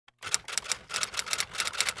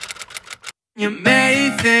You may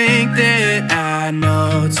think that I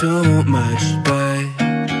know too much, but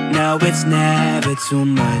no, it's never too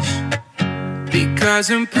much. Because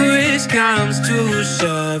when push comes to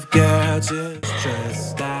shove, girl, just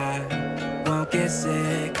trust I won't get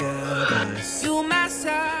sick of us. You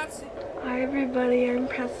myself. Hi everybody, I'm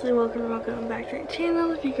Presley. Welcome back to my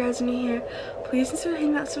channel. If you guys are new here, please consider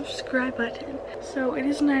hitting that subscribe button. So it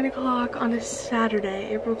is 9 o'clock on a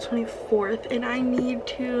Saturday, April 24th, and I need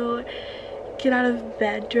to get out of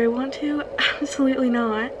bed. Do I want to? Absolutely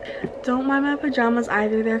not. Don't mind my pajamas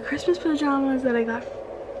either. They're Christmas pajamas that I got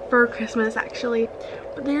for Christmas actually,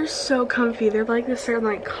 but they're so comfy. They're like this certain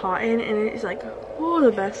like cotton, and it's like, oh,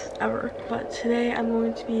 the best ever. But today I'm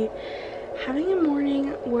going to be having a morning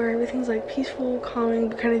where everything's like peaceful, calming,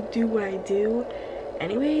 but kind of do what I do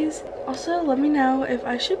anyways. Also, let me know if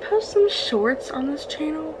I should post some shorts on this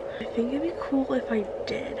channel. I think it'd be cool if I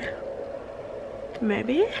did.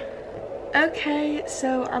 Maybe. Okay,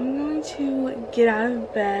 so I'm going to get out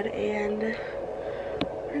of bed and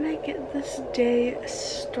we're gonna get this day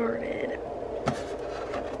started.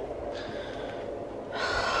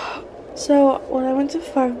 So when I went to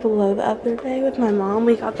Five Below the other day with my mom,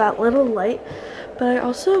 we got that little light, but I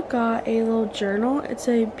also got a little journal. It's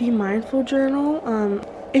a Be Mindful journal, and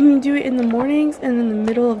you do it in the mornings and in the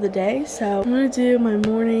middle of the day. So I'm gonna do my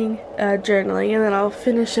morning journaling, and then I'll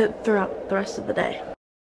finish it throughout the rest of the day.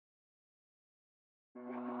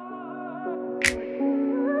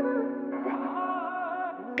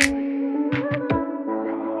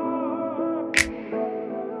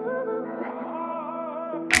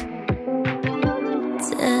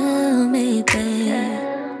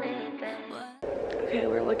 Okay,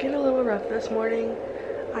 we're looking a little rough this morning.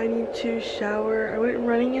 I need to shower. I went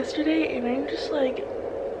running yesterday and I'm just like,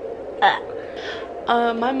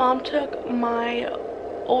 my mom took my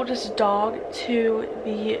oldest dog to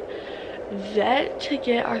the vet to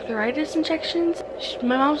get arthritis injections.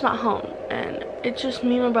 My mom's not home and it's just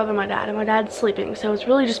me, my brother, and my dad, and my dad's sleeping, so it's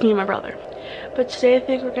really just me and my brother. But today I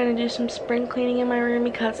think we're gonna do some spring cleaning in my room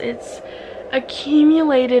because it's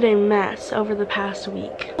accumulated a mess over the past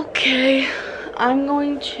week. Okay, I'm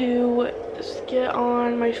going to just get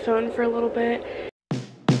on my phone for a little bit.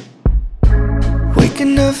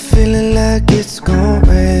 Waking up feeling like it's gonna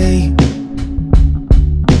rain.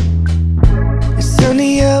 It's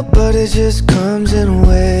sunny out, but it just comes in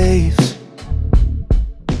waves.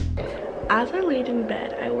 As I laid in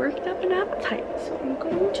bed, I worked up an appetite, so I'm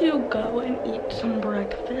going to go and eat some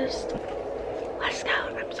breakfast. Let's go,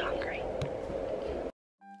 I'm so hungry.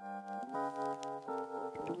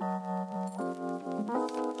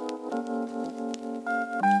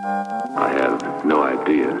 I have no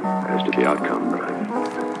idea as to the outcome, but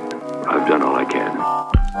I've done all I can.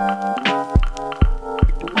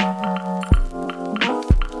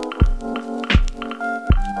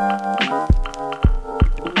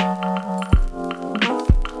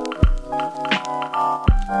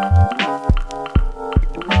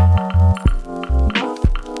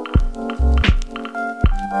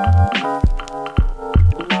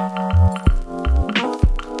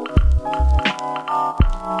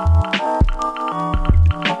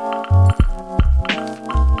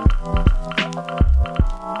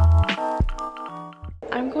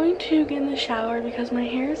 I'm going to get in the shower because my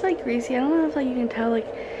hair is like greasy. I don't know if like you can tell, like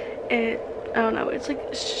it, I don't know, it's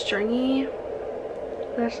like stringy,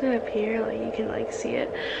 especially up here, like you can like see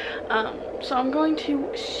it. So I'm going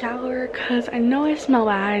to shower because I know I smell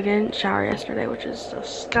bad. I didn't shower yesterday, which is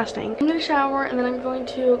disgusting. I'm gonna shower and then I'm going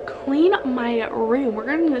to clean my room. We're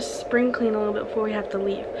gonna do a spring clean a little bit before we have to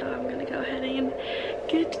leave. So I'm gonna go ahead and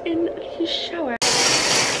get in the shower.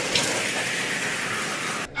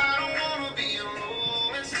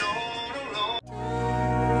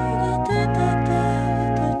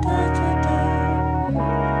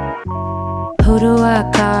 Who do I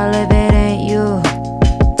call if it ain't you?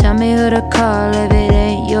 Tell me who to call if it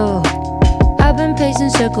ain't you. I've been pacing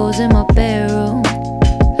circles in my bedroom.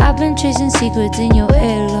 I've been chasing secrets in your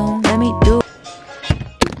heirloom. Let me do.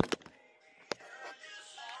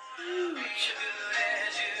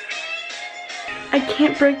 I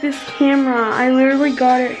can't break this camera. I literally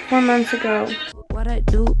got it 4 months ago. What I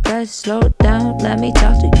do best, slow down, let me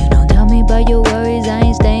talk to you. Don't tell me about your worries, I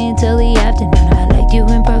ain't staying till the afternoon. I liked you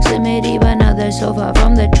in proximity, but now they're so far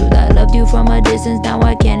from the truth. I loved you from a distance, now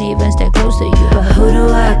I can't even stay close to you. But who do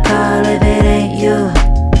I call if it ain't you?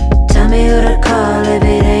 Tell me who to call if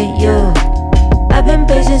it ain't you. I've been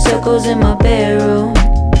pacing circles in my bedroom.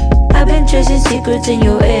 I've been chasing secrets in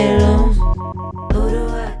your heirloom. Who do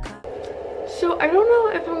I call? So I don't know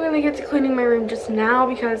if I'm gonna get to cleaning my room just now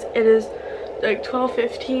because it is like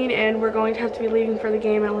 12:15 and we're going to have to be leaving for the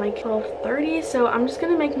game at like 12:30. So I'm just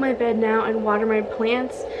gonna make my bed now and water my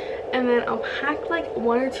plants, and then I'll pack like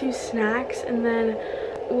 1 or 2 snacks and then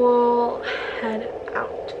we'll head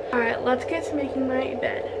out. All right, let's get to making my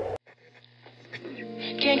bed.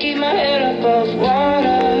 Can't keep my head above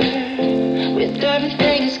water with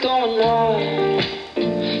everything that's going on.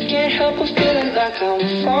 Can't help but feeling like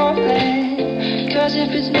I'm falling, cause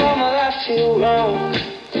if it's normal I feel wrong.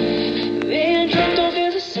 Being drunk don't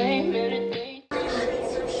feel the same in a day.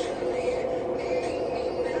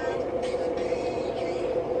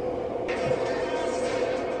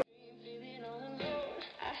 Feeling all alone,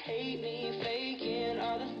 I hate me faking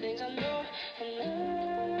all the things I know, and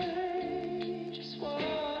I just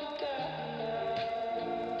walk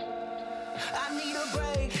out. I need a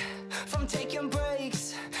break from taking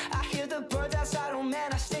breaks. I hear the birds outside, oh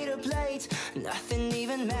man, I stayed up late. Nothing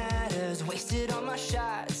even matters, wasted on my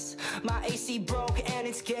shots. My AC broke and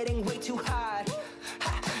it's getting way too hot.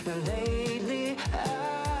 Now lately,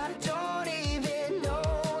 I don't even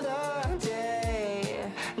know the day.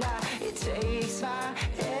 Now it takes my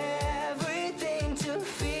everything to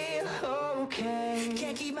feel okay.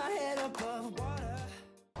 Can't keep my head above water.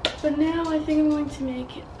 But now I think I'm going to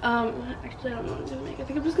make, actually I don't know what I'm gonna make. I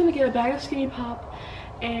think I'm just gonna get a bag of Skinny Pop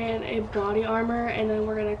and a body armor, and then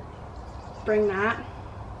we're gonna bring that,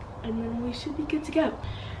 and then we should be good to go.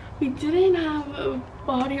 We didn't have a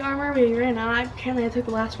body armor, we ran out. Apparently I took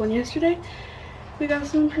the last one yesterday. We got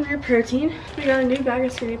some Premier Protein. We got a new bag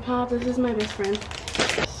of Skinny Pop. This is my best friend.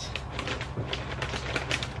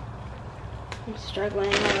 I'm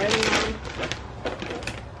struggling already.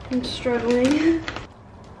 I'm struggling.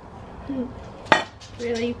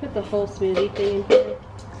 Really? You put the whole smoothie thing in here?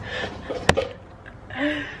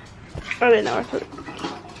 I didn't know I put it.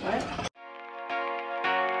 What?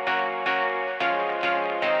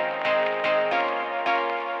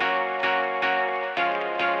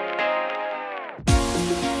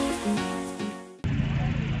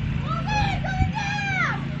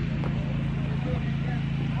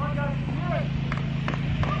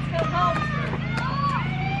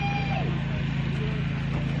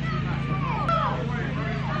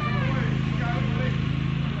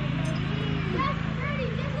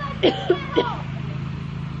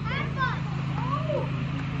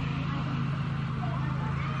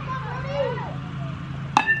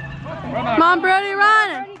 Come on, Brody,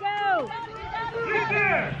 run! Brody, go!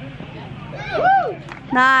 Woo!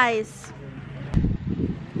 Nice.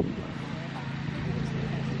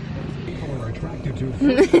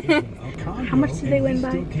 How much did they win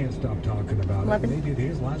by? 11.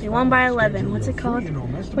 They won by 11. What's it called?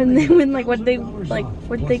 When they win, like what they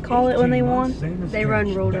call it when they won? They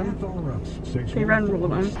run rolled them. They run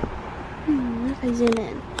ruled them. I zoom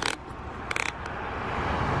in.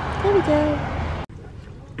 There we go.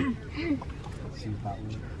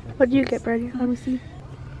 What do you get, Brady? Let me see.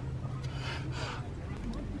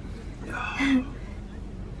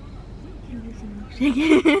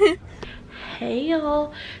 Hey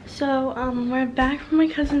y'all. So we're back from my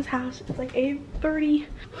cousin's house. It's like 8:30.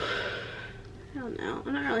 I don't know.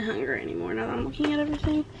 I'm not really hungry anymore now that I'm looking at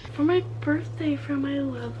everything. For my birthday from my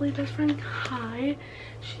lovely best friend Kai,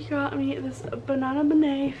 she got me this banana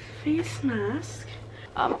benet face mask.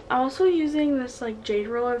 I'm also using this like jade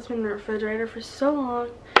roller that's been in the refrigerator for so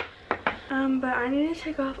long. But I need to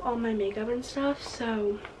take off all my makeup and stuff,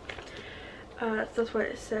 so that's what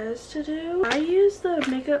it says to do. I use the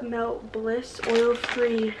Makeup Melt Bliss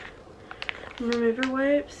oil-free remover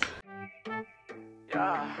wipes.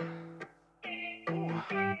 Yeah. Ooh.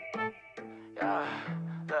 Yeah.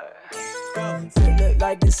 Girl, feel it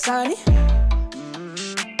like it's sunny.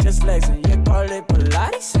 Just flexing, you call it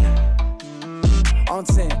Pilates. On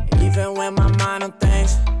 10, even when my mind on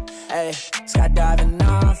things. Hey, skydiving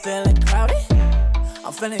now, I'm feeling cloudy.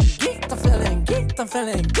 I'm feeling geeked, I'm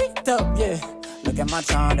feeling geeked up, yeah. Look at my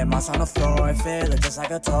charm, that mouse on the floor, and feel it just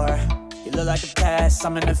like a tour. You look like the past,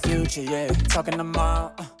 I'm in the future, yeah. Talking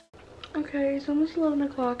tomorrow. Okay, it's almost 11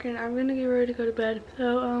 o'clock and I'm gonna get ready to go to bed.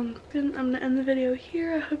 So I'm gonna end the video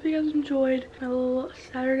here. I hope you guys enjoyed my little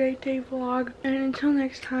Saturday day vlog. And until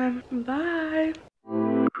next time, bye!